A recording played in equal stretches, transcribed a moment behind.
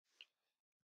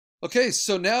Okay,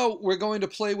 so now we're going to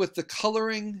play with the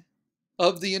coloring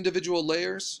of the individual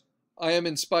layers. I am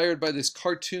inspired by this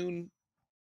cartoon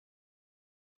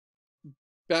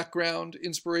background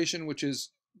inspiration, which is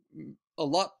a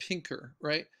lot pinker,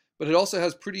 right? But it also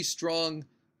has pretty strong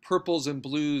purples and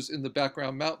blues in the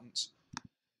background mountains.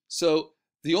 So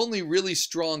the only really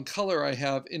strong color I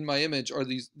have in my image are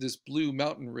this blue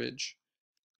mountain ridge.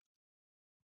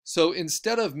 So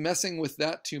instead of messing with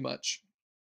that too much,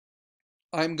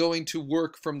 I'm going to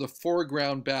work from the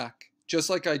foreground back, just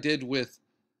like I did with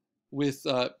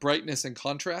brightness and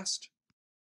contrast,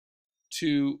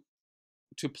 to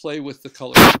play with the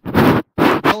color.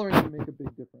 Coloring can make a big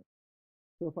difference.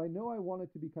 So if I know I want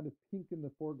it to be kind of pink in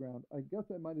the foreground, I guess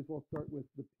I might as well start with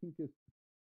the pinkest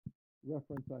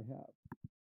reference I have,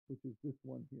 which is this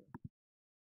one here.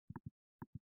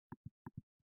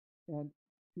 And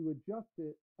to adjust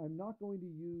it, I'm not going to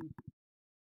use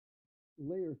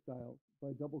layer styles by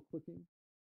double clicking.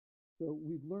 So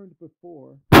we've learned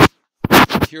before.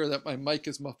 I hear that my mic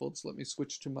is muffled, so let me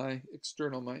switch to my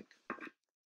external mic.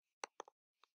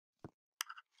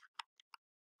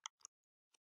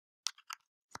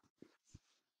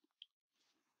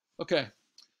 Okay,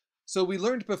 so we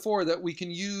learned before that we can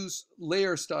use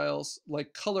layer styles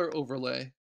like color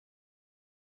overlay.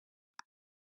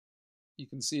 You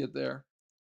can see it there,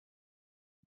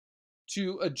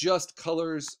 to adjust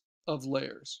colors of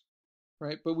layers,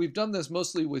 right? But we've done this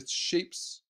mostly with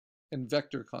shapes and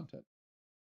vector content.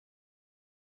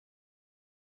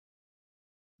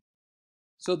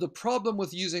 So the problem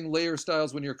with using layer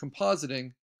styles when you're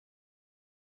compositing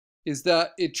is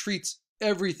that it treats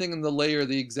everything in the layer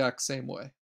the exact same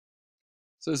way.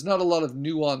 So there's not a lot of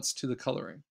nuance to the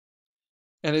coloring.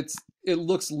 And it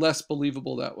looks less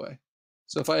believable that way.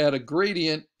 So if I add a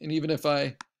gradient, and even if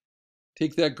I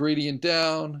take that gradient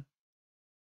down,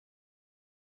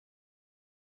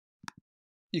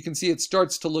 you can see it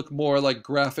starts to look more like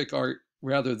graphic art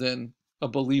rather than a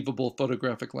believable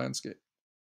photographic landscape.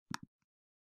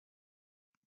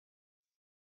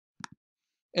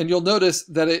 And you'll notice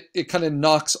that it kind of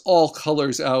knocks all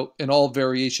colors out and all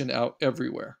variation out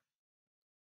everywhere.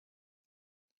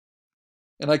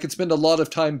 And I could spend a lot of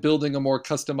time building a more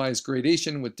customized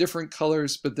gradation with different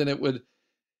colors, but then it would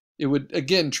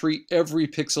again treat every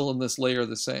pixel in this layer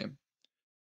the same.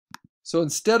 So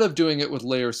instead of doing it with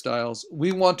layer styles,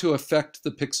 we want to affect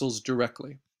the pixels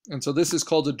directly. And so this is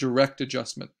called a direct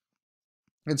adjustment.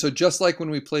 And so just like when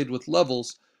we played with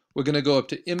levels, we're going to go up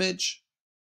to Image,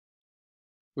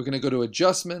 we're going to go to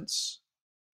Adjustments,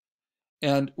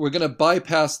 and we're going to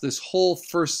bypass this whole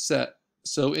first set.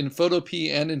 So in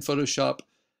Photopea and in Photoshop,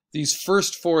 these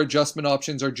first 4 adjustment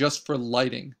options are just for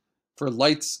lighting, for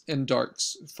lights and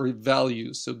darks, for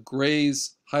values, so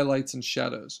grays, highlights, and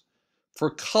shadows. For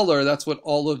color, that's what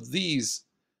all of these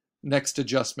next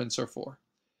adjustments are for.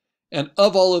 And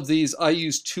of all of these, I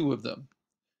use 2 of them.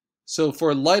 So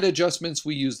for light adjustments,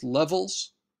 we use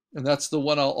levels, and that's the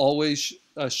one I'll always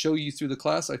show you through the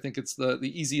class. I think it's the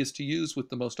easiest to use with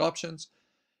the most options.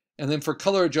 And then for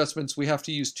color adjustments, we have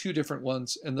to use 2 different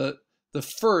ones. And the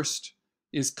first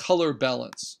is color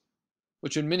balance,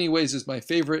 which in many ways is my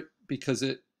favorite because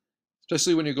it,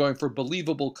 especially when you're going for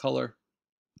believable color,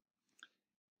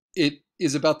 it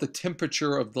is about the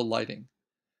temperature of the lighting.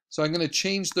 So I'm going to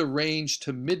change the range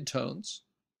to midtones,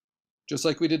 just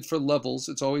like we did for levels.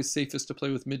 It's always safest to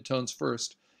play with midtones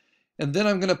first. And then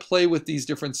I'm going to play with these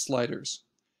different sliders.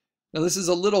 Now this is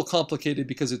a little complicated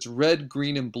because it's red,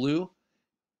 green, and blue.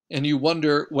 And you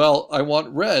wonder, well, I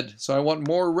want red, so I want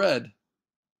more red.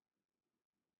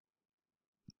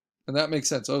 And that makes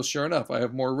sense. Oh, sure enough, I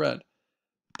have more red.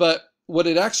 But what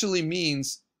it actually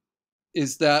means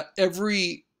is that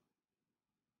every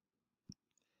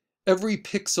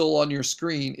pixel on your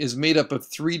screen is made up of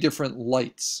 3 different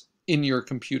lights in your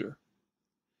computer.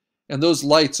 And those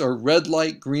lights are red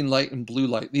light, green light, and blue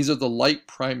light. These are the light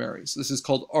primaries. This is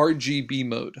called RGB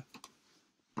mode.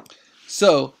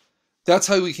 So that's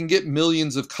how we can get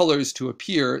millions of colors to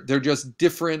appear. They're just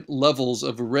different levels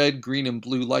of red, green, and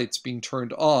blue lights being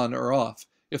turned on or off.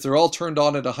 If they're all turned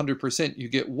on at 100%, you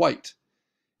get white.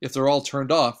 If they're all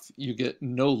turned off, you get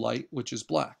no light, which is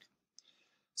black.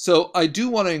 So I do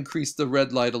want to increase the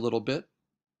red light a little bit,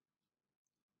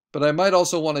 but I might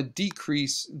also want to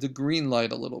decrease the green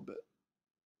light a little bit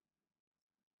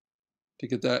to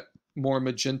get that more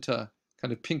magenta,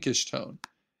 kind of pinkish tone.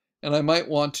 And I might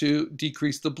want to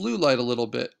decrease the blue light a little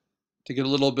bit to get a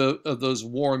little bit of those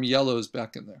warm yellows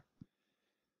back in there.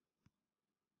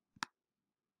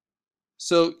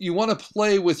 So you want to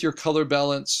play with your color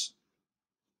balance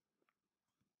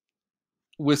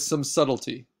with some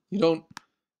subtlety. You don't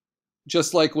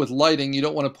just like with lighting, you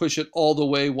don't want to push it all the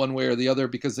way one way or the other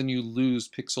because then you lose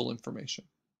pixel information.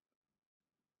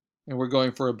 And we're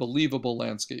going for a believable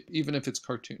landscape, even if it's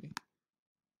cartoony.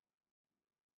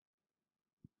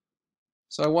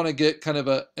 So I want to get kind of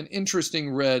an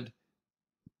interesting red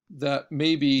that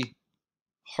maybe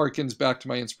harkens back to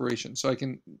my inspiration. So I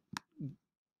can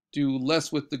do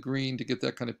less with the green to get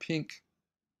that kind of pink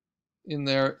in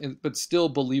there, but still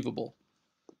believable.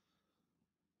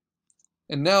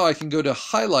 And now I can go to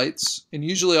highlights, and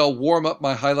usually I'll warm up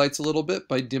my highlights a little bit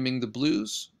by dimming the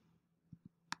blues.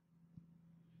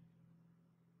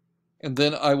 And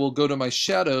then I will go to my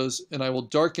shadows, and I will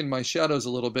darken my shadows a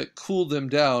little bit, cool them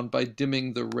down by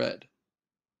dimming the red.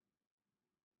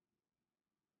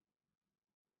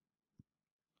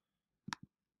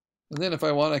 And then if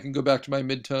I want, I can go back to my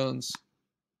midtones.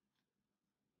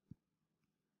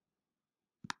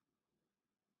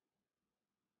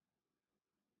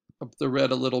 Up the red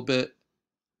a little bit.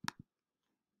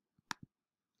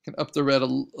 Can up the red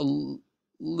a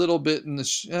little bit in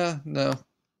the, no.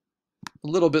 A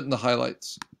little bit in the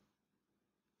highlights,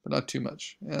 but not too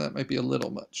much. Yeah, that might be a little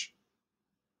much.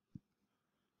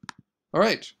 All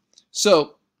right,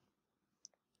 so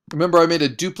remember I made a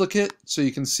duplicate so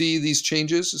you can see these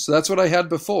changes. So that's what I had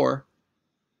before.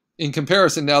 In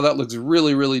comparison, now that looks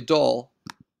really, really dull.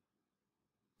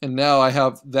 And now I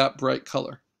have that bright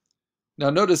color. Now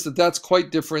notice that that's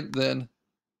quite different than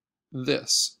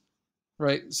this,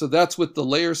 right? So that's with the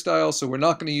layer style, so we're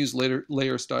not going to use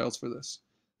layer styles for this.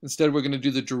 Instead, we're going to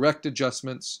do the direct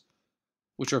adjustments,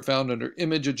 which are found under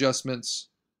image adjustments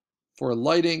for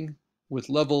lighting with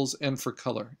levels and for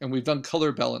color. And we've done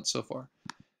color balance so far.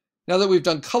 Now that we've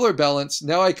done color balance,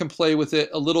 now I can play with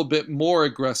it a little bit more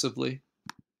aggressively.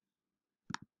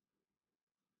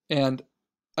 And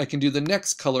I can do the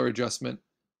next color adjustment,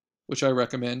 which I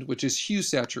recommend, which is hue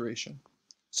saturation.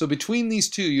 So between these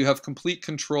two, you have complete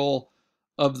control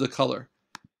of the color.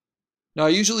 Now I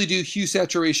usually do hue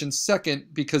saturation second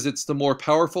because it's the more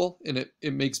powerful and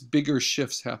it makes bigger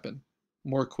shifts happen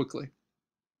more quickly.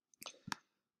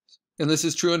 And this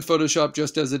is true in Photoshop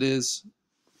just as it is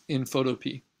in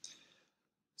Photopea.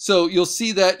 So you'll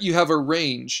see that you have a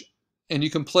range and you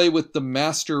can play with the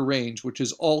master range, which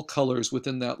is all colors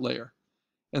within that layer.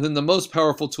 And then the most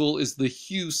powerful tool is the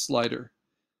hue slider.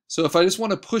 So if I just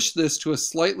want to push this to a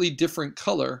slightly different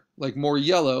color, like more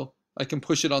yellow, I can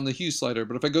push it on the hue slider,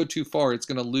 but if I go too far, it's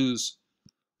going to lose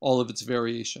all of its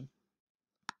variation.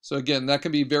 So again, that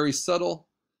can be very subtle.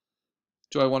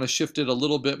 Do I want to shift it a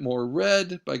little bit more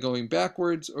red by going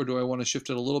backwards, or do I want to shift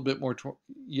it a little bit more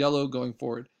yellow going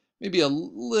forward? Maybe a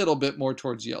little bit more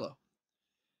towards yellow.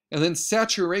 And then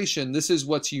saturation, this is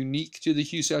what's unique to the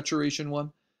hue saturation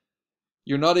one.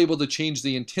 You're not able to change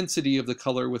the intensity of the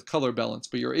color with color balance,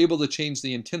 but you're able to change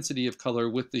the intensity of color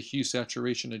with the hue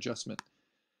saturation adjustment.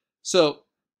 So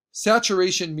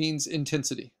saturation means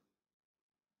intensity.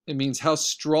 It means how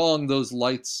strong those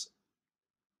lights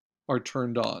are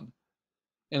turned on.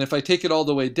 And if I take it all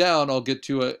the way down, I'll get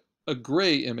to a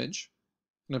gray image.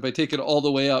 And if I take it all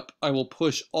the way up, I will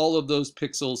push all of those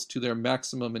pixels to their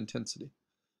maximum intensity.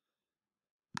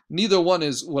 Neither one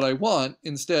is what I want.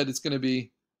 Instead, it's going to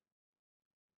be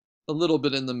a little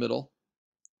bit in the middle.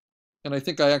 And I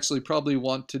think I actually probably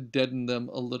want to deaden them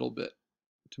a little bit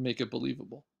to make it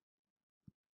believable.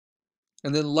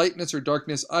 And then lightness or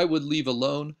darkness, I would leave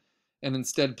alone and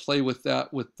instead play with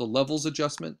that with the levels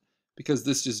adjustment, because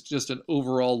this is just an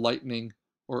overall lightening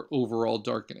or overall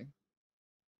darkening.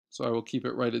 So I will keep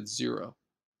it right at 0.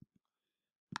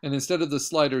 And instead of the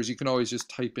sliders, you can always just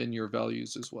type in your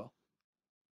values as well.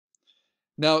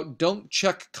 Now, don't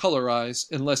check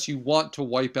colorize unless you want to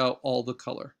wipe out all the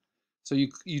color. So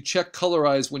you check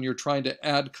colorize when you're trying to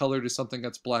add color to something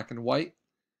that's black and white.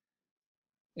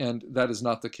 And that is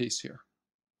not the case here.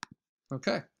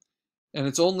 Okay. And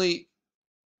it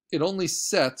only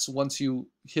sets once you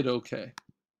hit OK.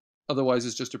 Otherwise,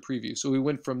 it's just a preview. So we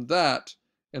went from that,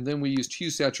 and then we used hue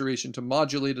saturation to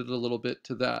modulate it a little bit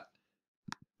to that,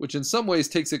 which in some ways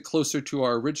takes it closer to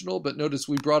our original. But notice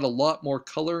we brought a lot more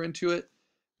color into it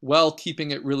while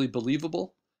keeping it really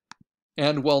believable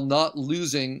and while not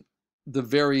losing the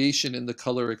variation in the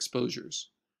color exposures.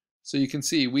 So you can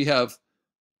see we have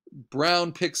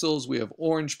brown pixels, we have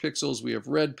orange pixels, we have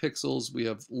red pixels, we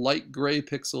have light gray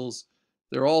pixels.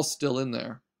 They're all still in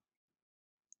there,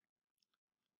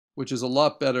 which is a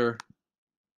lot better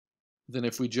than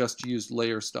if we just used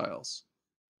layer styles.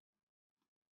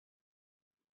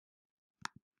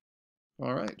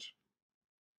 All right.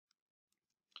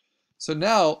 So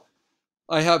now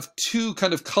I have two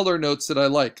kind of color notes that I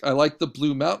like. I like the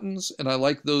blue mountains and I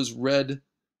like those red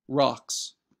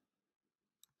rocks.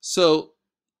 So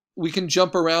we can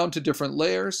jump around to different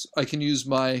layers. I can use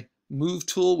my move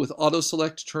tool with auto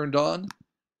select turned on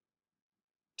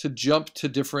to jump to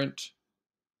different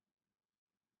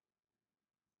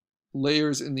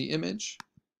layers in the image,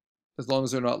 as long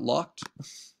as they're not locked.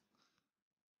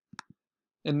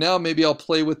 And now maybe I'll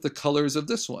play with the colors of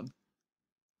this one.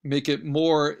 Make it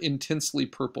more intensely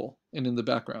purple and in the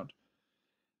background.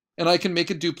 And I can make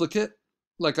a duplicate,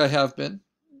 like I have been,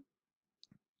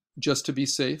 just to be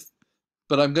safe.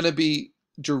 But I'm going to be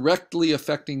directly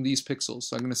affecting these pixels.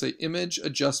 So I'm going to say image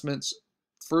adjustments.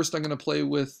 First, I'm going to play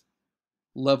with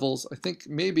levels. I think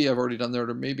maybe I've already done that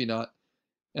or maybe not.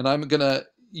 And I'm going to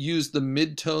use the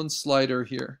midtone slider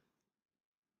here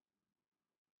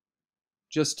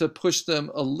just to push them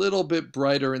a little bit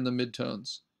brighter in the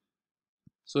midtones.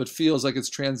 So it feels like it's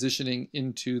transitioning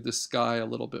into the sky a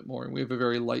little bit more. And we have a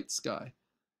very light sky.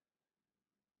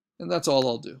 And that's all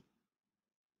I'll do.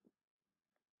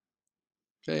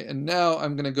 Okay, and now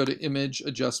I'm going to go to image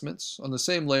adjustments on the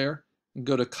same layer and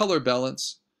go to color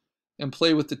balance and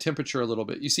play with the temperature a little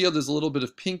bit. You see how there's a little bit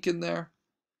of pink in there?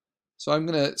 So I'm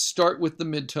going to start with the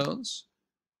midtones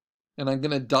and I'm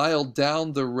going to dial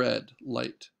down the red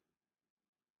light.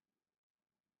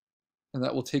 And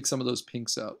that will take some of those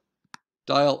pinks out.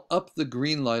 Dial up the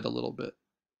green light a little bit.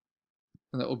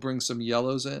 And that will bring some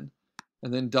yellows in.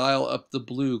 And then dial up the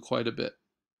blue quite a bit.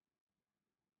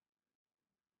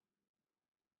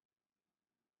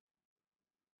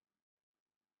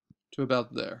 To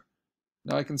about there.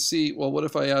 Now I can see, well, what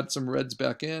if I add some reds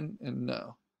back in? And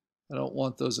no, I don't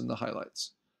want those in the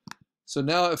highlights. So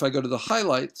now if I go to the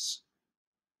highlights,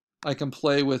 I can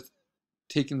play with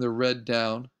taking the red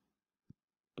down,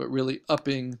 but really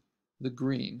upping the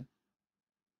green.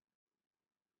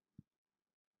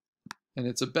 And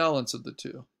it's a balance of the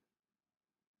two.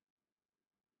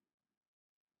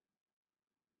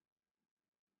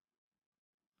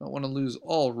 I don't want to lose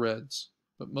all reds,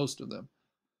 but most of them.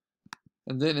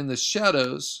 And then in the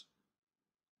shadows,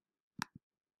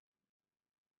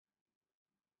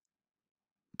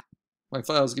 my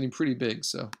file is getting pretty big,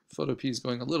 so Photopea is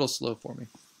going a little slow for me.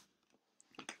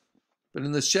 But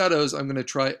in the shadows, I'm going to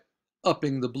try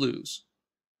upping the blues.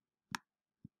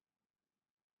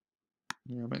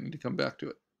 I might need to come back to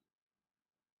it.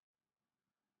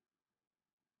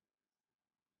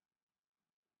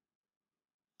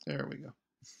 There we go.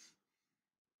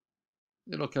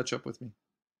 It'll catch up with me.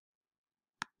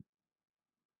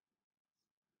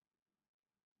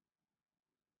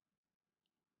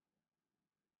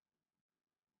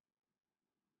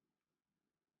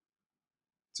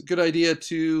 It's a good idea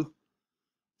to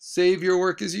save your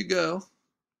work as you go,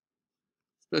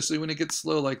 especially when it gets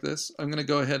slow like this. I'm going to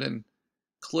go ahead and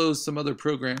close some other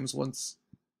programs once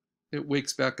it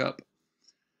wakes back up.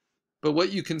 But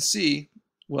what you can see,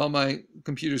 well, my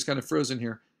computer's kind of frozen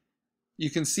here. You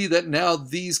can see that now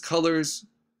these colors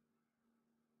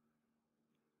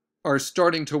are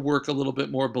starting to work a little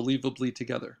bit more believably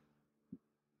together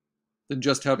than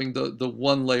just having the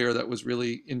one layer that was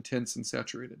really intense and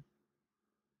saturated.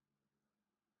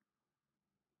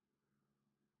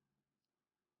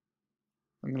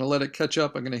 I'm going to let it catch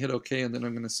up. I'm going to hit OK, and then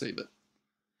I'm going to save it.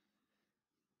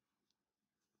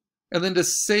 And then to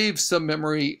save some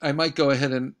memory, I might go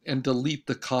ahead and delete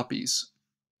the copies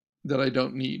that I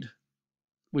don't need,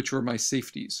 which were my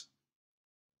safeties.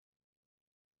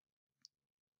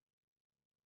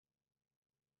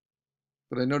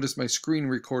 But I notice my screen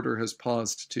recorder has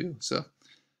paused too, so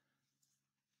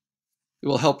it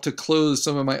will help to close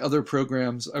some of my other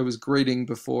programs I was grading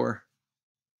before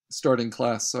starting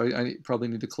class, so I probably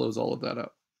need to close all of that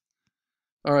out.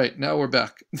 All right, now we're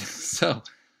back. So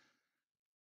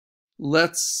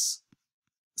let's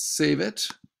save it.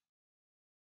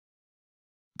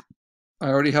 I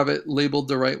already have it labeled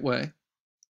the right way.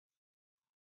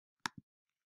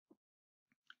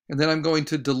 And then I'm going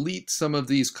to delete some of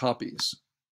these copies.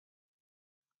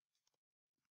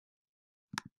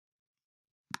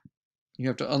 You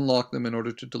have to unlock them in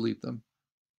order to delete them.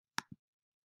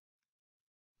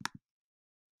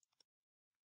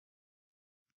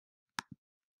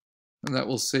 And that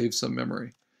will save some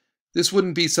memory. This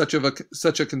wouldn't be such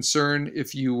a concern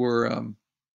if you were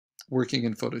working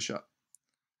in Photoshop.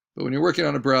 But when you're working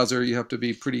on a browser, you have to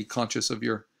be pretty conscious of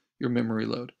your memory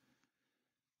load.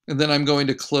 And then I'm going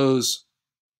to close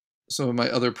some of my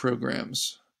other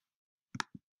programs.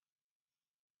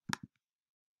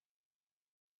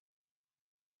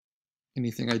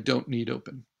 Anything I don't need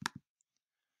open.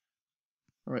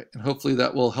 All right, and hopefully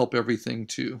that will help everything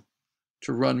to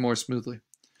run more smoothly.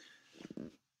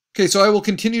 Okay, so I will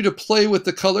continue to play with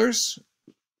the colors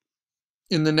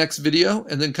in the next video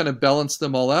and then kind of balance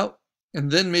them all out.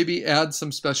 and then maybe add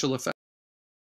some special effects.